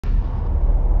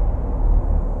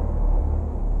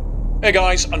Hey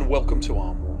guys, and welcome to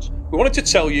Arm Wars. We wanted to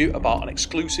tell you about an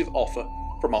exclusive offer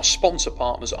from our sponsor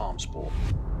partners Armsport.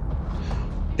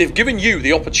 They've given you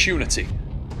the opportunity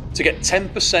to get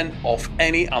 10% off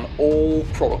any and all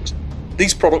products.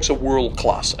 These products are world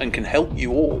class and can help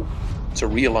you all to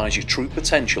realise your true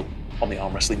potential on the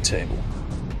arm wrestling table.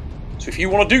 So if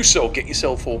you want to do so, get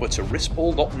yourself over to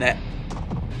wristball.net,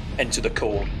 enter the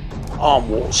code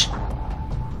ARMWARS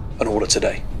and order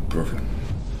today. Perfect.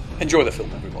 Enjoy the film,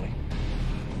 everybody.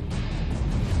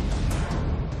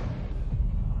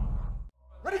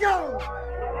 Ready, go!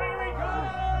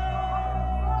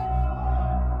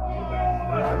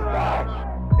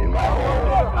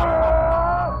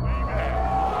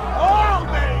 Oh,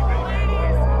 baby!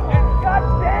 And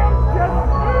goddamn just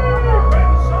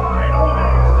inside on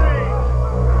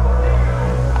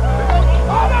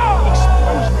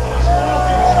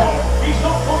He's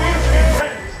not coming in.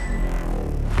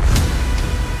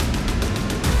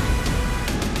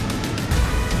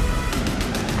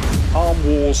 Arm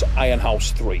Wars Iron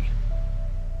House 3.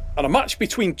 And a match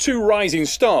between two rising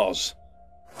stars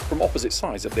from opposite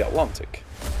sides of the Atlantic.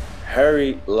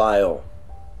 LIELL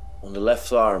on the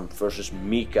left arm versus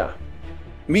MIKA.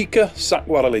 MIKA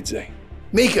SAKVARELIDZE.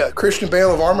 Mika, Christian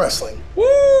Bale of arm wrestling.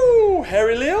 Woo!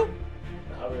 LIELL.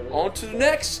 On to the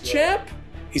next, champ.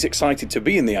 He's excited to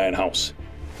be in the Iron House,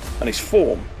 and his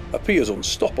form appears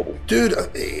unstoppable. Dude,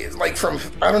 like from,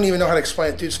 I don't even know how to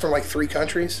explain it. Dude's from like 3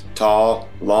 countries. Tall,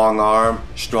 long arm,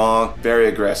 strong, very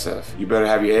aggressive. You better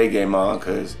have your A game on,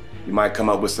 because you might come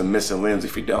up with some missing limbs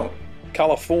if you don't.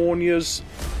 California's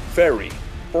very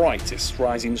brightest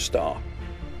rising star.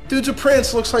 Dude's a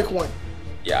prince, looks like one.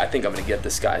 Yeah, I think I'm gonna get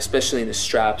this guy, especially in the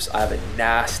straps. I have a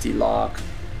nasty lock,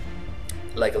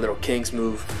 like a little King's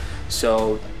move.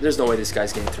 So there's no way this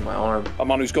guy's getting through my arm. A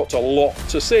man who's got a lot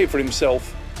to say for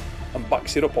himself and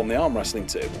backs it up on the arm wrestling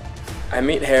table. I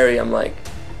meet Harry, I'm like,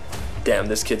 damn,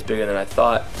 this kid's bigger than I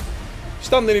thought.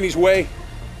 Standing in his way,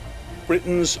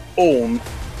 Britain's own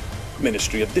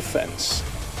Ministry of Defence.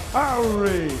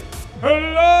 Harry!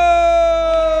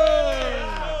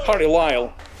 Harry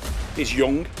LIELL is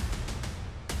young,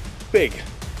 big,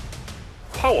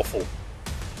 powerful,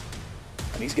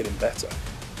 and he's getting better.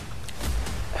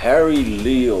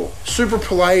 LIELL. Super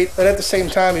polite, but at the same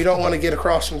time, you don't want to get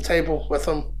across from the table with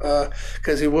him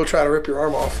because he will try to rip your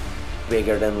arm off.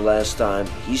 Bigger than last time.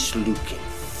 He's looking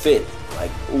fit,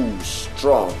 like, ooh,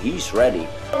 strong. He's ready.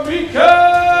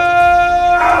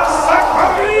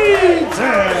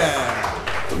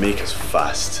 Mika's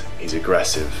fast, he's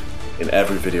aggressive. In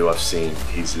every video I've seen,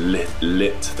 he's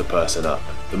lit the person up.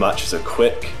 The matches are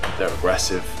quick, they're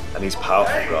aggressive, and he's a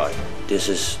powerful guy. This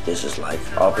is like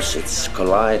opposites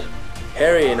collide.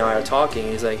 Harry and I are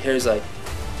talking, Harry's like,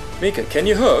 Mika, can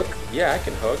you hook? Yeah, I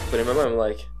can hook. But in my mind, I'm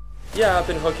like, yeah, I've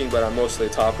been hooking, but I'm mostly a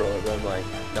top roller. But I'm like,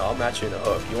 no, I'll match you in the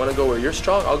hook. You want to go where you're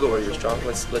strong? I'll go where you're strong.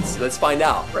 Let's find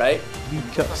out, right?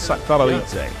 MIKA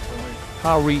SAKVARELIDZE.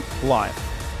 Harry LIELL.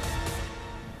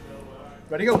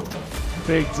 Ready, go.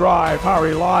 Big drive,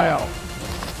 Harry LIELL.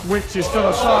 Switches to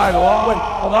the side.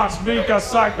 Oh, that's MIKA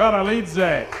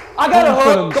SAKVARELIDZE. I got a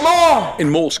hook, come on! In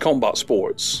most combat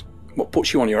sports, what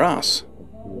puts you on your ass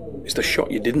is the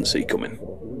shot you didn't see coming.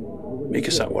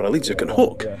 MIKA SAKVARELIDZE can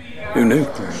hook. Who knew?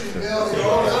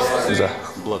 He's a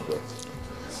blood.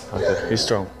 Okay, he's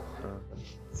strong.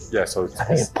 Yeah, so I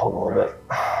think it's pulled a little bit.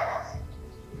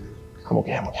 I'm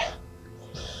okay.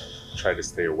 try to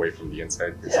stay away from the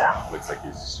inside. Yeah. It looks like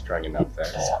he's strong enough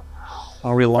there. Yeah.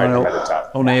 Harry LIELL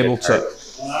unable to,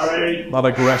 that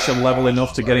aggression level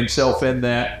enough to get himself in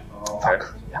there. Okay.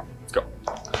 Yeah. Let's go.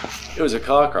 It was a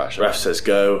car crash. Ref says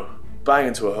go, bang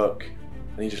into a hook,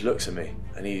 and he just looks at me,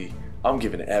 and I'm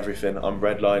giving it everything, I'm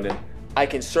redlining. I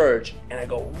can surge, and I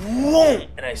go, whoom,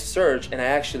 and I surge, and I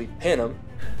actually pin him.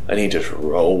 And he just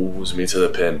rolls me to the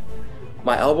pin.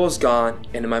 My elbow's gone,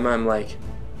 and in my mind I'm like,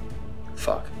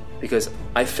 fuck. Because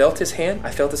I felt his hand,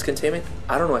 I felt his containment,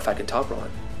 I don't know if I can top roll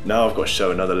him. Now I've got to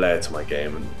show another layer to my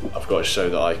game, and I've got to show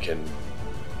that I can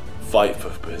fight for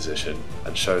position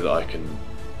and show that I can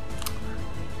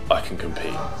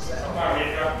compete.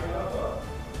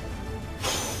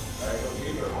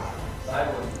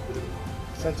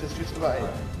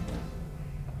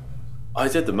 I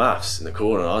did the maths in the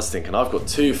corner, and I was thinking I've got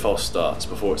 2 false starts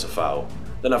before it's a foul.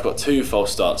 Then I've got 2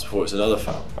 false starts before it's another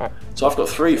foul. So I've got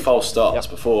 3 false starts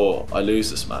before I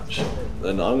lose this match.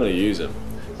 Then I'm going to use him.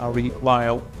 Harry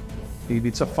LIELL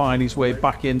needed to find his way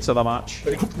back into the match.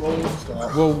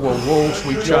 Whoa, whoa, whoa,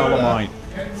 sweet child of mine.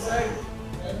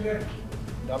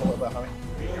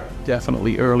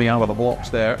 Definitely early out of the blocks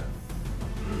there.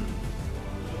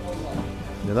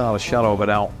 Without a shadow of a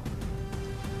doubt.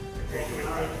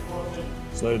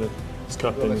 Slowly. He's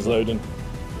cupping, he's loading.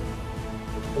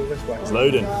 He's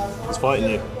loading. He's fighting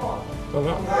you.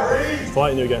 He's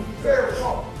fighting you again.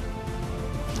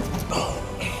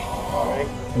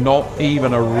 Not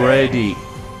even ready.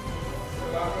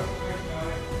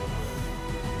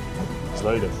 He's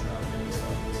loading.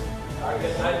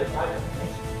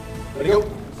 Ready, go.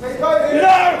 Oh,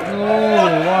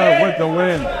 Lyle with the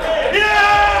win.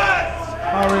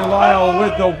 Harry Lyle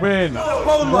with the win.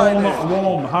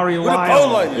 1-1. Harry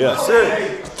Lyle.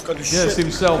 Gets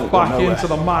himself back into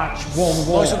the match.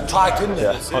 1-1.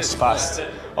 Yeah, I was fast.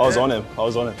 I was on him.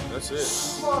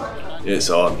 It's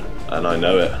on, and I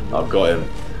know it. I've got him.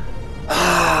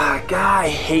 Guy, I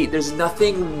hate. There's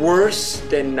nothing worse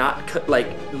than not like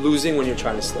losing when you're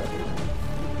trying to slip.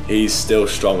 He's still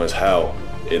strong as hell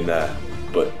in there,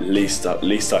 but at least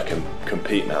I can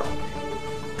compete now.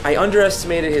 I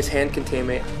underestimated his hand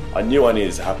containment. I knew I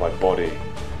needed to have my body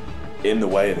in the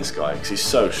way of this guy because he's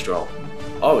so strong.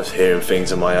 I was hearing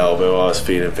things in my elbow, I was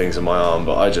feeling things in my arm,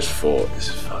 but I just thought, this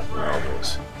is fucking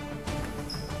elbows.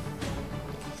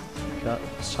 MIKA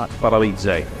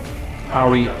Sakvarelidze.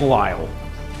 Harry Lyle.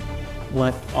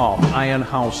 Left arm. Iron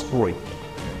House 3.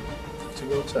 To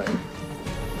your turn.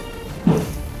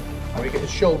 Are we get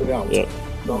his shoulder down? Yeah.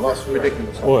 No, that's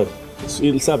ridiculous. Oi, it's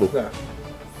Il Sabo. Yeah.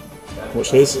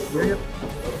 Watch his. It's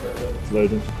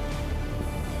loading.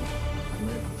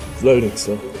 It's loading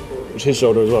still. Watch his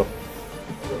shoulder as well.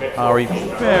 Harry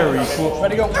very close.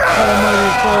 Ready, go. Deep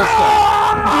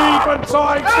and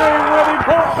tight, stay ready,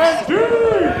 Portman.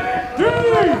 Deep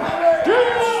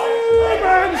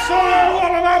and so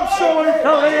what an absolute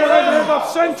career in the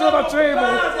centre of the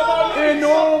table.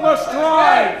 Enormous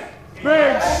drive.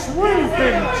 Big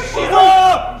sweeping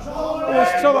slap was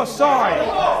to the side.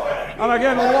 And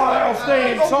again, Lyle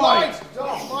staying tight.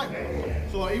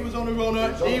 So he was on a runner,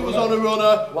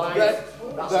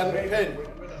 then pin.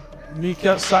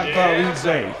 MIKA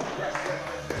Sakvarelidze.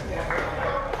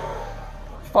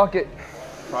 Fuck it.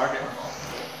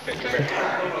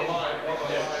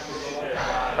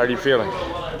 How are you feeling?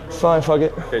 Fine, fuck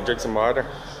it. Okay, drink some water.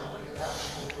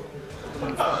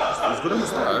 It was good on the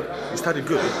start. He started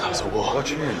good. So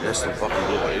watching him, that's the fucking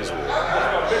war. It is war.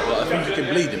 But I think you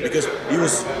can bleed him because he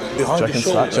was behind his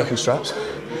shoulder. Checking straps.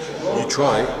 You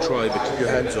try, but keep your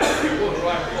hands up.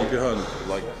 Keep your hand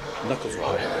like knuckles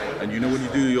right. And you know when you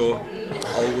do your,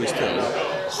 I always tell,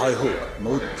 high hook.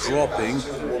 No dropping,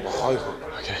 high hook.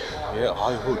 Okay. Yeah,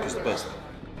 high hook is the best.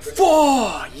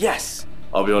 4! Yes!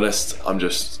 I'll be honest, I'm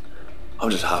just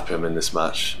happy I'm in this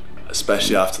match,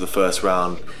 especially after the first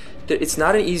round. It's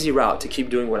not an easy route to keep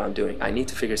doing what I'm doing. I need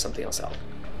to figure something else out.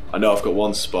 I know I've got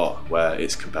one spot where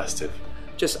it's competitive.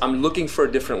 I'm looking for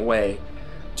a different way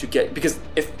to get, because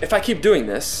if I keep doing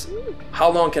this, how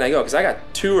long can I go? Because I got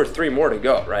 2 or 3 more to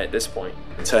go, right, at this point.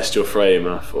 Test your frame,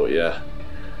 and I thought, yeah,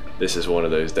 this is one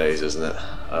of those days, isn't it?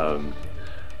 Oh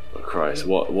Christ,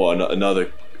 what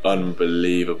another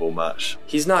unbelievable match.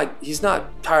 He's not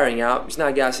tiring out, he's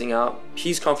not gassing out,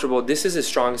 he's comfortable. This is his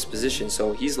strongest position,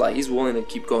 so he's willing to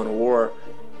keep going to war.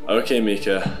 Okay,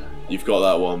 Mika, you've got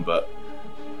that one, but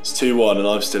it's 2-1 and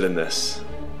I'm still in this.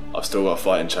 I've still got a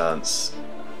fighting chance.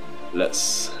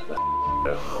 Let's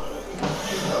go.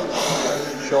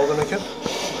 Shoulder, Mika.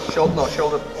 Shoulder, no,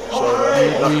 shoulder.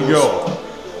 Here we go.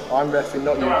 I'm reffing,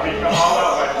 not you.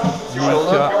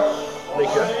 Shoulder.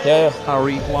 Mika. Yeah.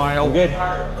 Harry Lyle. I'm good.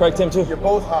 Correct him too. You're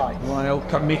both high. Lyle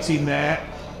committing there.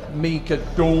 Mika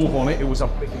dove on it. It was a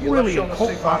brilliant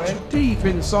hook match deep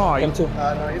inside. Him too.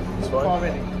 No, it's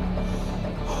fine.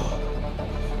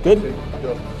 Good.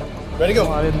 Good. Ready, go.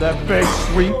 Right in there, big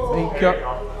sweep. Mika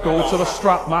go to the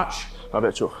strap match. I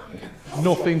bet you.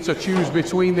 Nothing to choose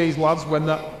between these lads when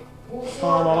that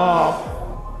arm on arm.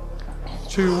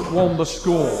 2-1 the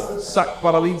score.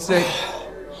 Sakvarelidze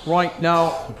right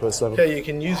now. Okay, you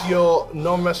can use your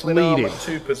non-wrestling arm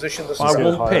to position the I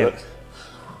won't pin.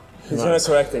 He's not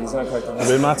correcting.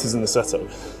 It matters in the setup. You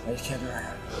can't do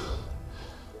that.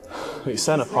 But you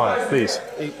center part, please.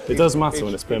 It does matter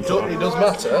when it's pinned. It does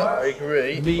matter, I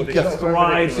agree. Mika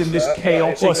thrives in this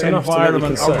chaotic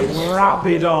environment. A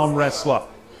rapid arm wrestler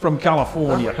from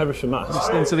California. Everything matters.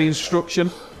 Listening to the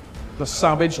instruction, the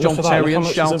savage John Terrier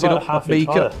shouted up at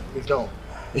Mika. He's not.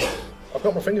 I've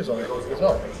got my fingers on it. He's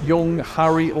not. Young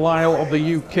Harry Lyle of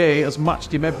the UK has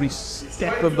matched him every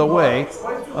step of the way,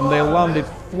 and they landed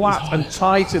flat and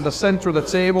tight in the centre of the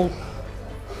table,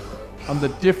 and the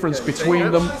difference between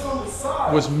them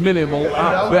was minimal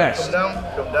at best.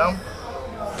 Come down.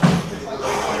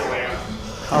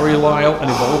 Harry Lyle, an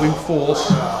evolving force.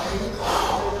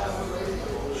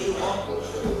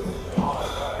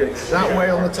 Okay, that way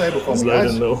on the table for me,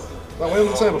 guys. That way on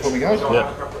the table for me, guys.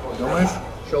 Yeah. Don't move.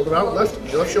 Shoulder out, left.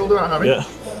 Your left shoulder out, Harry. Yeah.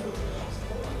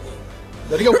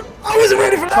 There you go. I wasn't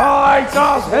ready for that. Tight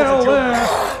as hell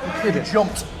there. He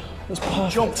jumped. That's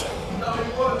perfect. Jumped.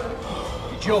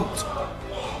 He jumped.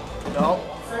 No.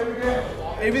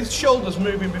 If his shoulder's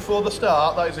moving before the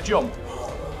start, that is a jump.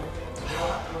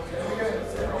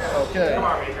 Okay.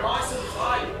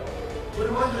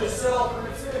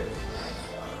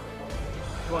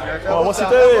 Oh, what's he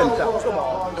doing? Come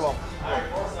on, come on.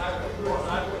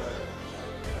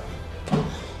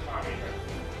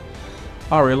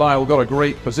 Harry Lyle got a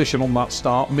great position on that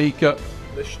start. Mika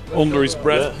under his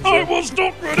breath. Yeah, I was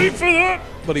not ready for that,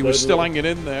 but he was still hanging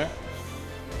in there.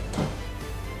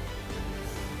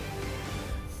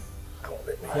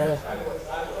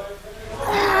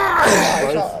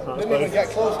 Didn't even get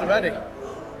close to ready.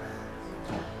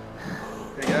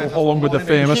 Along with the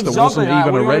famous, there wasn't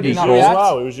even a ready You call. as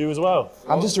well. It was you as well.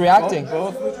 I'm just reacting.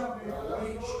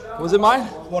 Was it mine?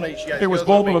 One each, yeah. It was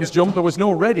both of them's jump, there was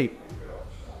no ready.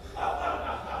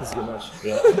 This is a good match.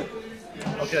 Yeah.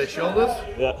 Okay, shoulders.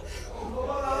 Yeah.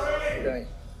 Okay.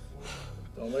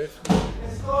 Don't move.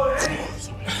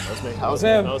 That was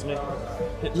him. That was me.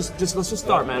 Just let's just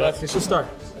start, man. Let's just start.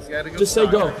 Just say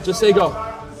go. Just say go.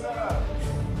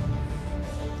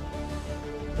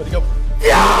 Let it go.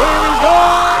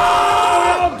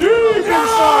 Oh, deep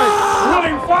inside!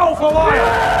 Running foul for Lyle,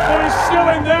 but he's still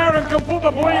in there and can put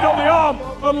the bleed on the arm.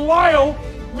 And Lyle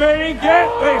may get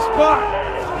this back.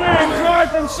 Big drive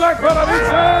from Sakvarelidze.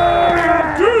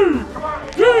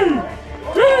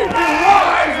 Deep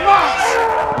live match.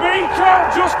 Mika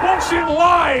just puts it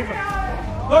live.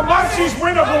 The match is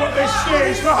winnable at this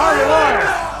stage for Harry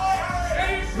Lyle.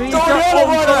 Mika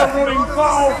onto the running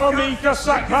foul for Mika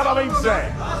Sakvarelidze.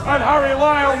 And Harry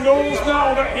Lyle knows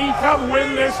now that he can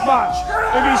win this match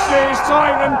if he stays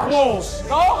tight and close.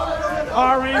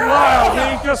 Harry Lyle,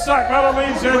 Mika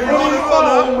Sakvarelidze, running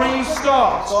foul,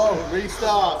 restart. Oh,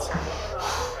 restart.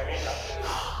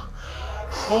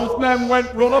 Both men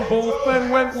went runner, both men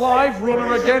went live.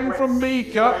 Runner again from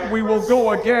Mika. We will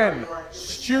go again.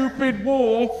 Stupid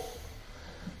wall.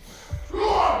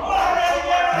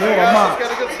 Let's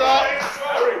get a good start.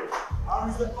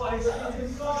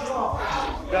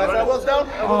 Guys, elbows down.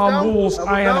 Arm walls,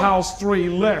 Iron House 3,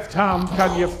 left hand.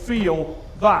 Can you feel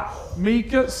that?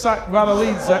 Mika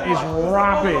Sakvarelidze is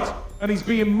rabid, and he's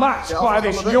being matched by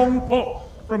this young pup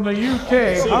from the UK.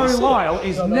 Harry Lyle,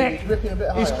 his neck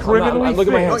is criminally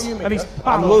fit, and he's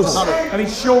powerful, and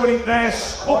he's showing it there,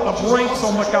 put the brakes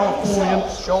on the Californian,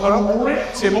 and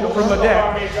ripped him up from the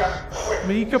deck.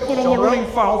 Mika put on the running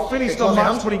foul, finished the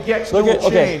match, but he gets no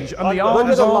change, and the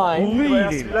arms are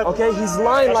bleeding. Okay, he's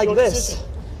lying like this.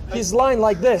 He's lying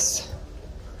like this.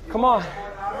 Come on.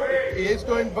 He is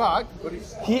going back, but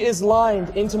he is lined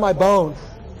into my bone.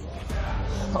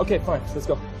 Okay, fine, let's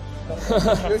go.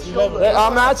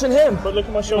 I'm matching him. But look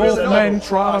at my shoulders. Both men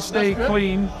trying to stay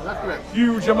clean.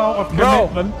 Huge amount of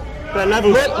commitment.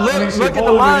 Look at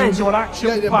the line. Into an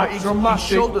action-packed,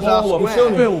 dramatic ball of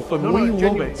filth, and we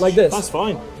love it. Like this. That's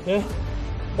fine. Yeah.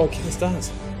 Okay, let's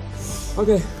dance.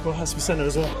 Okay. Well, it has to be centered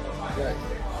as well.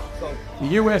 The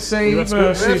USA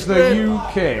versus the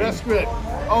UK. Rest grip.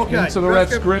 Okay. Into the red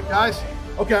grip. Guys,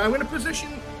 okay, I'm going to position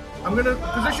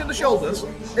the shoulders.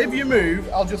 If you move,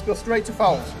 I'll just go straight to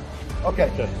fouls.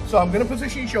 Okay. So I'm going to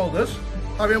position shoulders.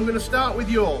 Harry, I'm going to start with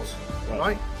yours.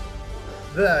 Right?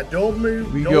 There, don't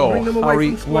move. We don't go. bring them away Harry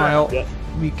from square. Lyle, Mika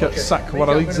Mika, I'm going to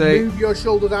Sakvarelidze. move your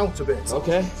shoulders out a bit.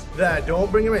 Okay. There,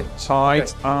 don't bring them in.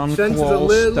 Tight and Center's a close,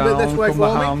 little bit down this way come the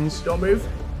for me. hands. Don't move.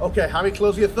 Okay, Harry,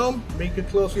 close your thumb. Mika,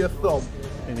 close your thumb.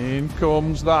 And in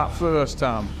comes that first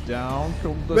time. Down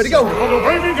comes the Ready, go. second.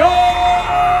 Here we go!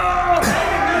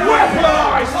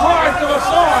 Weaponized, drive to the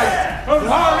side of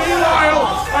Harry Lyle,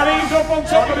 and he's up on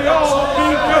top of the all.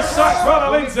 Mika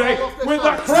Sakvarelidze with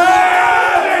the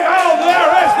credit. Oh,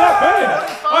 there is the pin,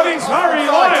 and it's Harry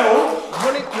Lyle.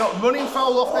 Running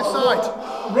foul off this side.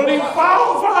 Running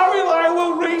foul for Harry Lyle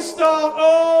will restart.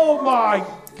 Oh my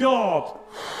God.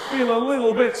 Feel a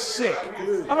little bit sick.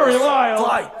 Harry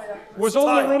Lyle was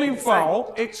on the running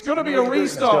foul. It's going to be a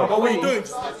restart. What are you doing?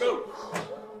 It's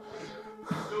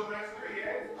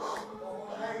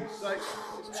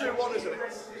 2-1, isn't it?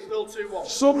 Still 2-1.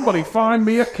 Somebody find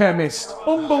me a chemist.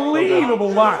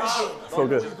 Unbelievable match. Feel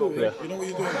good. Yeah. You know what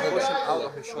you're doing? Pushing out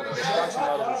of his shoulder. Pushing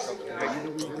out of his shoulder. Okay, you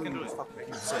know what you can do is fucking make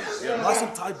him safe. Yeah, nice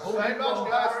and tight.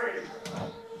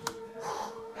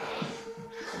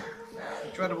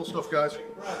 Incredible stuff, guys.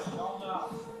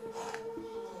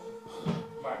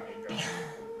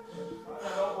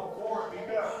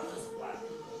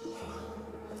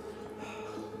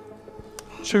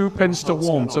 Two pins to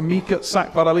one to Mika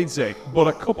Sakvarelidze, but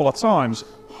a couple of times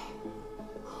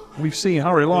We've seen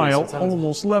Harry Lyle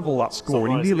almost level that score.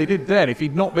 He nearly did then if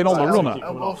he'd not been on the runner.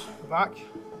 Elbows back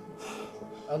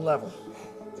and level.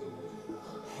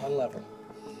 And level.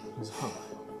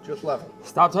 Just level.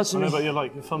 Stop touching me. But you're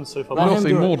like, your thumb's so far.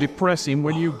 Nothing more depressing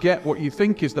when you get what you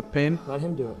think is the pin. Let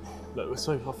him do it. Look, we're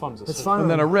so, our thumbs are It's fine. And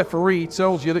then a referee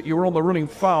tells you that you were on the running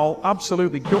foul.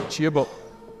 Absolutely guts you, but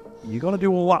you got to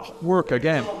do all that work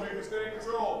again.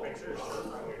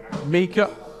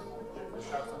 Mika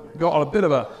got a bit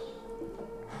of a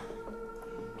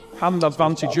hand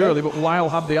advantage early, but Lyle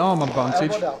had the arm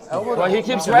advantage. Well, he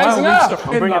keeps Lyle raising up. needs to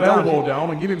pin that elbow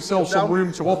down and give himself some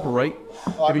room to operate.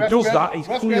 If he does that, he's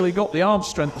clearly got the arm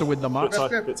strength to win the match.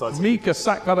 MIKA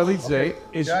SAKVARELIDZE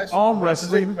is arm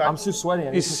wrestling. I'm too sweaty.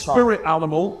 His spirit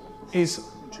animal is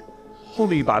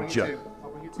honey badger.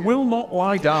 Will not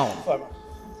lie down.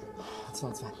 It's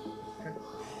fine.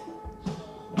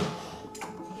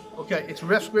 Okay, it's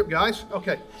rest grip, guys.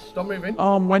 Okay, stop moving.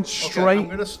 Arm went straight. Okay, I'm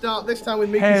going to start this time with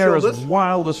Mika's Hair shoulders. as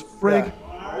wild as frig.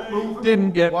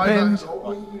 Didn't get pinned.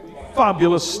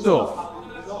 Fabulous stuff.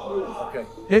 Okay.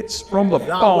 Hits from the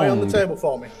That way on the bone. table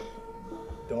for me.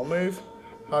 Don't move.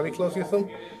 Harry, close to your thumb.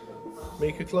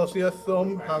 Mika, close to your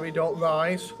thumb. Harry, don't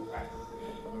rise.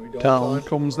 Harry, don't Down climb.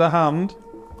 comes the hand.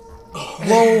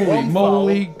 Holy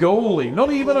moly goalie.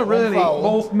 Not even a really,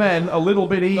 both men a little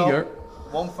bit eager.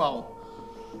 One foul.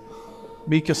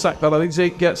 MIKA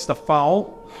SAKVARELIDZE gets the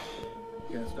foul.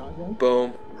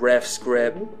 Boom. Ref's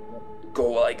grip. Go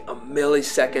like a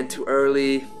millisecond too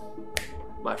early.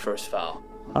 My first foul.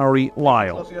 Harry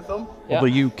Lyle Close to your thumb. of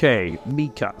the UK.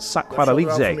 MIKA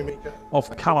SAKVARELIDZE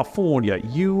of California,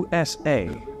 USA.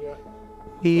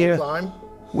 Here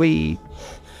we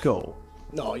go.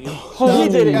 No, you. Holy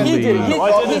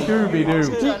Scooby-Doo.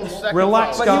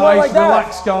 Relax, guys.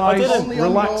 Relax, guys.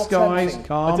 Relax, guys.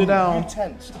 Calm down.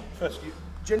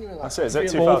 That's it. Is that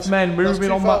 2 Both fouls? men moving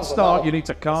on that start. You need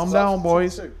to calm down,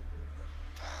 boys.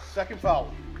 Second foul.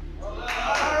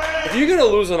 If you're gonna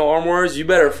lose on arm wars, you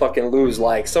better fucking lose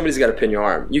like somebody's gotta pin your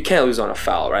arm. You can't lose on a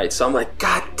foul, right? So I'm like,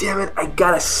 God damn it, I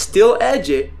gotta still edge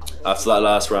it. After that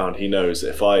last round, he knows that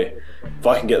if I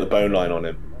can get the bone line on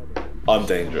him, I'm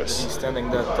dangerous. He's standing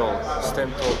that tall.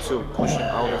 Stand tall too. Push him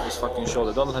out of his fucking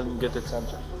shoulder. Don't let him get the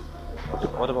center.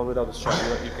 What about without the strap?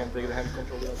 You can take the hand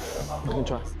control without the strap. You can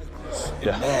try.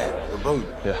 Yeah,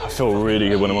 I feel really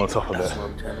good when I'm on top of it. That's what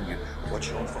I'm telling you. Watch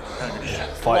your own fucking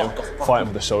hand. Fighting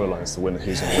for the shoulder lines to win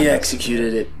who's in He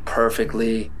executed it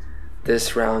perfectly.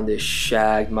 This round is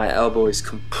shagged. My elbow is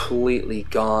completely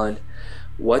gone.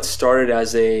 What started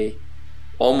as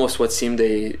almost what seemed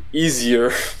a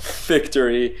easier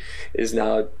victory is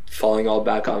now falling all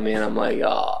back on me, and I'm like,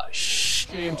 oh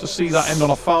shit. Game to see that end on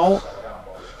a foul.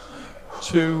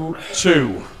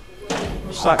 2-2.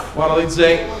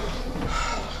 SAKVARELIDZE.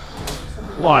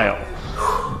 Lyle.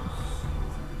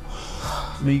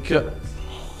 Mika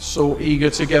so eager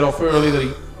to get off early that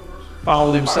he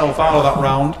fouled himself out of that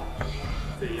round.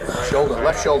 Shoulder,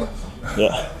 left shoulder.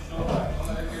 Yeah.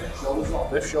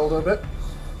 Lift shoulder a bit.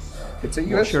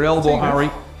 Continue. Watch your elbow, Harry.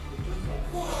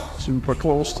 Super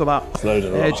close to that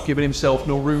Loaded edge, up. giving himself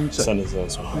no room to Center's there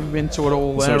as well. move into it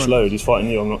all He's there. so much load, he's fighting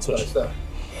you, I'm not touching.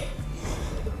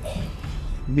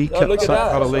 MIKA look at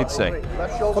that.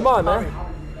 SAKVARELIDZE. Come on, man.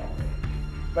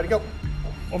 Ready, go.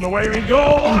 On the way we go.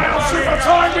 Lyle super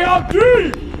time behind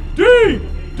deep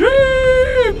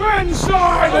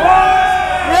inside.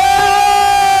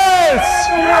 Yes!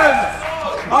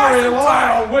 Harry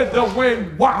Lyle with the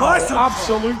win. Wow,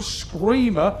 absolute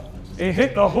screamer. He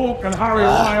hit the hook and Harry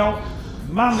Lyle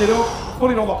manned it up,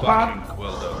 put it on the pad.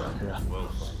 Well done.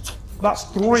 That's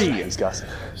 3 He's gassing.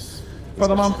 for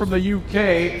the man from the UK.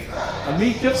 And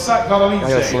MIKA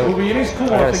SAKVARELIDZE will be in his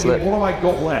corner thinking, what have I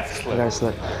got left? I gotta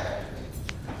slip.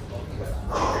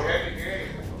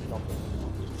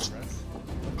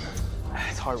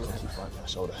 It's hard with him fighting for the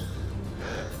shoulder.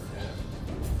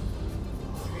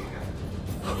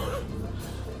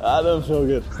 That don't feel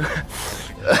good.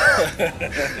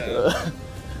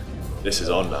 This is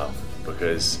on now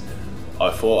because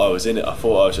I thought I was in it. I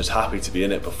thought I was just happy to be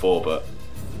in it before, but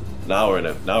now we're in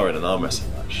an arm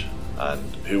wrestling match,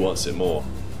 and who wants it more?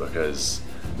 Because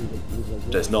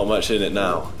there's not much in it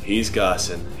now. He's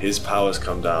gassing, his power's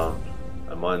come down,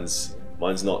 and mine's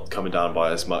not coming down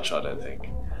by as much. I don't think.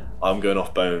 I'm going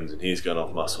off bones, and he's going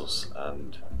off muscles,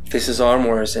 and This is arm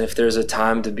wars, and if there's a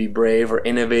time to be brave or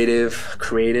innovative,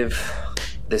 creative,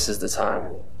 this is the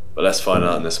time. But let's find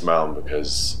out in this round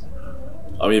because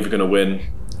I'm either going to win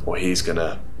or he's going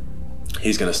to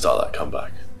start that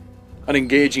comeback. An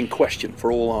engaging question for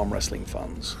all arm wrestling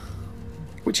fans.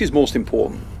 Which is most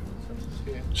important?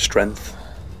 Strength?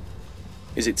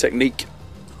 Is it technique?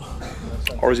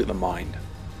 or is it the mind?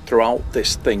 Throughout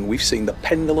this thing, we've seen the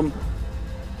pendulum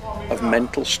of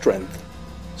mental strength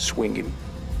swinging.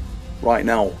 Right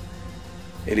now,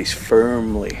 it is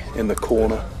firmly in the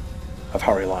corner of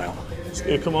Harry Lyle.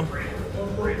 Yeah, come on.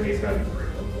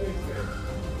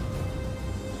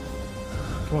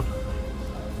 Come on.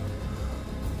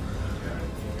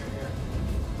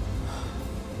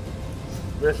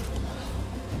 Wrist.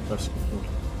 Rest.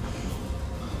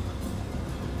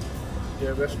 Yeah,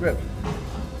 wrist grip.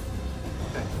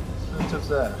 Okay. Centers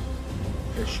there.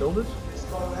 Okay, shoulders.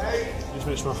 Just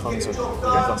make sure my hands are.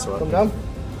 Yeah, that's all right. Come down.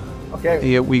 Okay.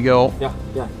 Here we go. Yeah,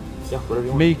 whatever you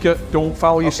want. Mika, don't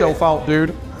foul yourself out,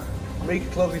 dude. Mika,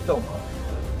 close your thumb.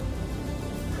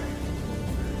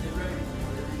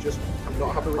 Just, I'm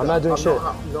not happy with that. I'm not doing shit.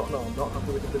 I'm not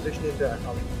happy with the positioning there,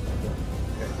 Ali.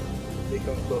 Okay.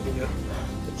 Mika, I'm closing you.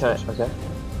 Okay.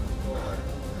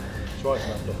 Twice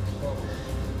now.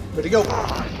 Ready, go.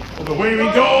 Away we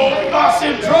go,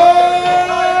 massive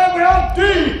drive! We are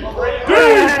deep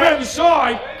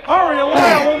inside. Harry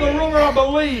Lyle on the runner, I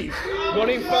believe.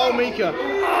 Running foul, Mika.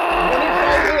 Running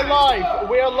foul, we're alive.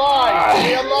 We're alive.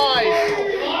 We're alive.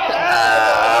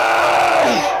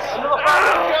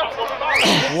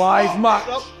 Live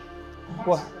match.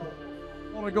 What?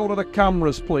 I want to go to the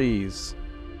cameras, please.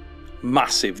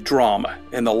 Massive drama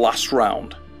in the last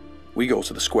round. We go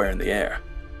to the square in the air.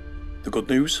 The good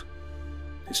news?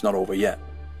 It's not over yet.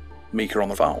 Mika on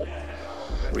the foul.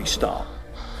 Restart.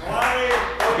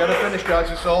 Let's get a finish, guys.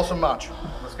 It's an awesome match.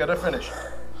 Let's get a finish.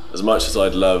 As much as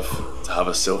I'd love to have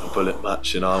a silver bullet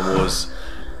match in Arm Wars,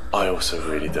 I also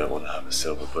really don't want to have a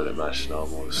silver bullet match in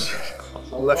Arm Wars.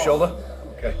 Left shoulder.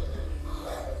 Okay.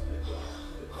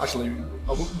 Actually,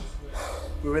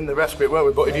 we were in the rest bit, weren't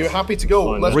we? But if you're happy to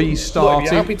go, let's restart.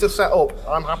 If you're happy to set up,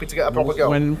 I'm happy to get a proper go.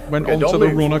 Went okay, onto the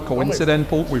runner,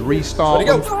 coincidental. We restart.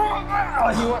 Go.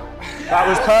 That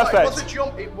was perfect. It was a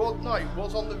jump. It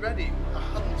was on the ready. I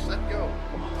hadn't said go.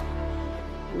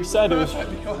 We said it was. It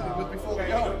was before we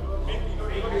go.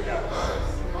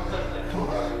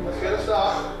 Let's get a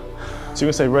start. So you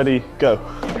gonna say ready, go?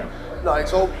 No,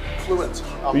 it's all fluent.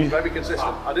 I'm very consistent.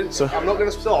 I'm not going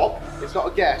to stop. It's not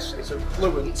a guess. It's a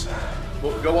fluent.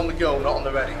 But go on the go, not on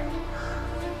the ready.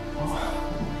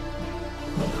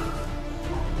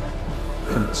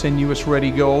 Continuous ready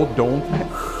go. Don't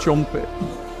jump it.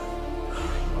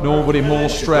 Nobody more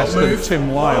stressed than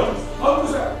Tim Lyle.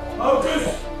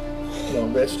 No,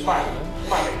 wrist.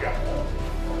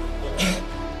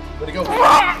 Ready, go.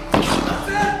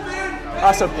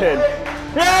 That's a pin.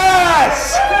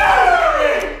 Yes!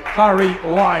 Harry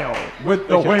Lyle with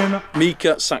the win.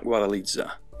 Mika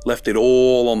Sakvarelidze left it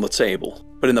all on the table,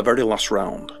 but in the very last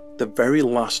round, the very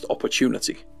last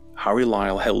opportunity, Harry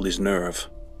Lyle held his nerve.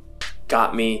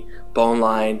 Got me, bone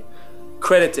line.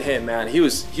 Credit to him, man. He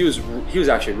was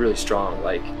actually really strong.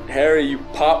 Like, Harry, you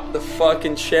popped the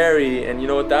fucking cherry, and you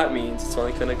know what that means. It's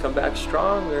only gonna come back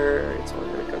stronger. It's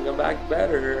only gonna come back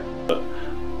better. But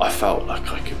I felt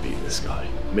like I could beat this guy.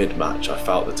 Mid-match, I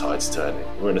felt the tides turning.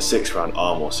 We're in a 6-round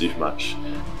Arm War super match,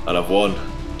 and I've won.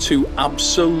 Two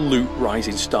absolute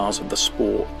rising stars of the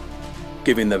sport,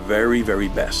 giving the very, very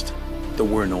best. There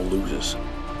were no losers.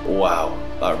 Wow,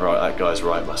 that guy's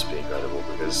right must be incredible,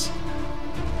 because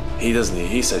he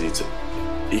said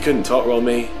he couldn't top roll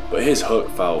me, but his hook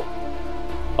felt,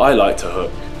 I like to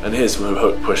hook, and his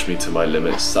hook pushed me to my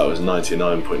limits. That was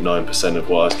 99.9% of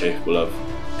what I was capable of.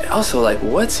 Also, like,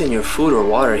 what's in your food or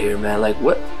water here, man? Like,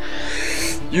 what?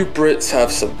 You Brits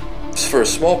have some, for a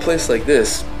small place like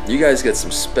this, you guys get some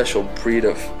special breed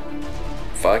of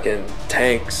fucking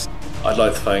tanks. I'd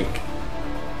like to thank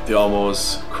the Arm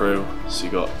Wars crew. So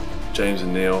you got James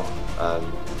and Neil, and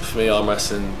for me, arm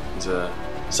wrestling is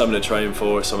something to train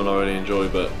for. It's something I really enjoy,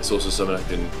 but it's also something I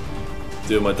can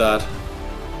do with my dad.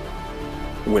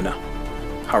 Winner,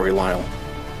 Harry Lyle.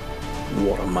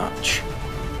 What a match.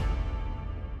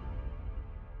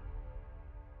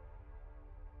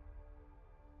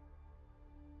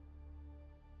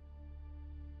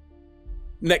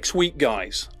 Next week,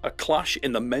 guys, a clash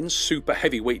in the men's super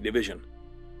heavyweight division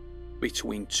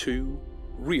between two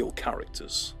real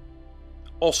characters.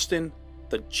 Austin,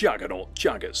 the Juggernaut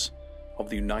Jaggers of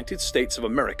the United States of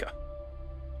America,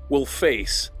 will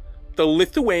face the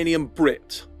Lithuanian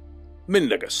Brit,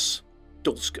 Mindaugas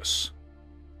Dulskas.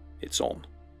 It's on.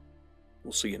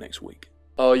 We'll see you next week.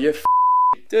 Oh, you're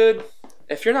dude.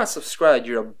 If you're not subscribed,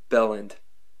 you're a bellend.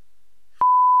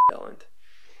 Bellend.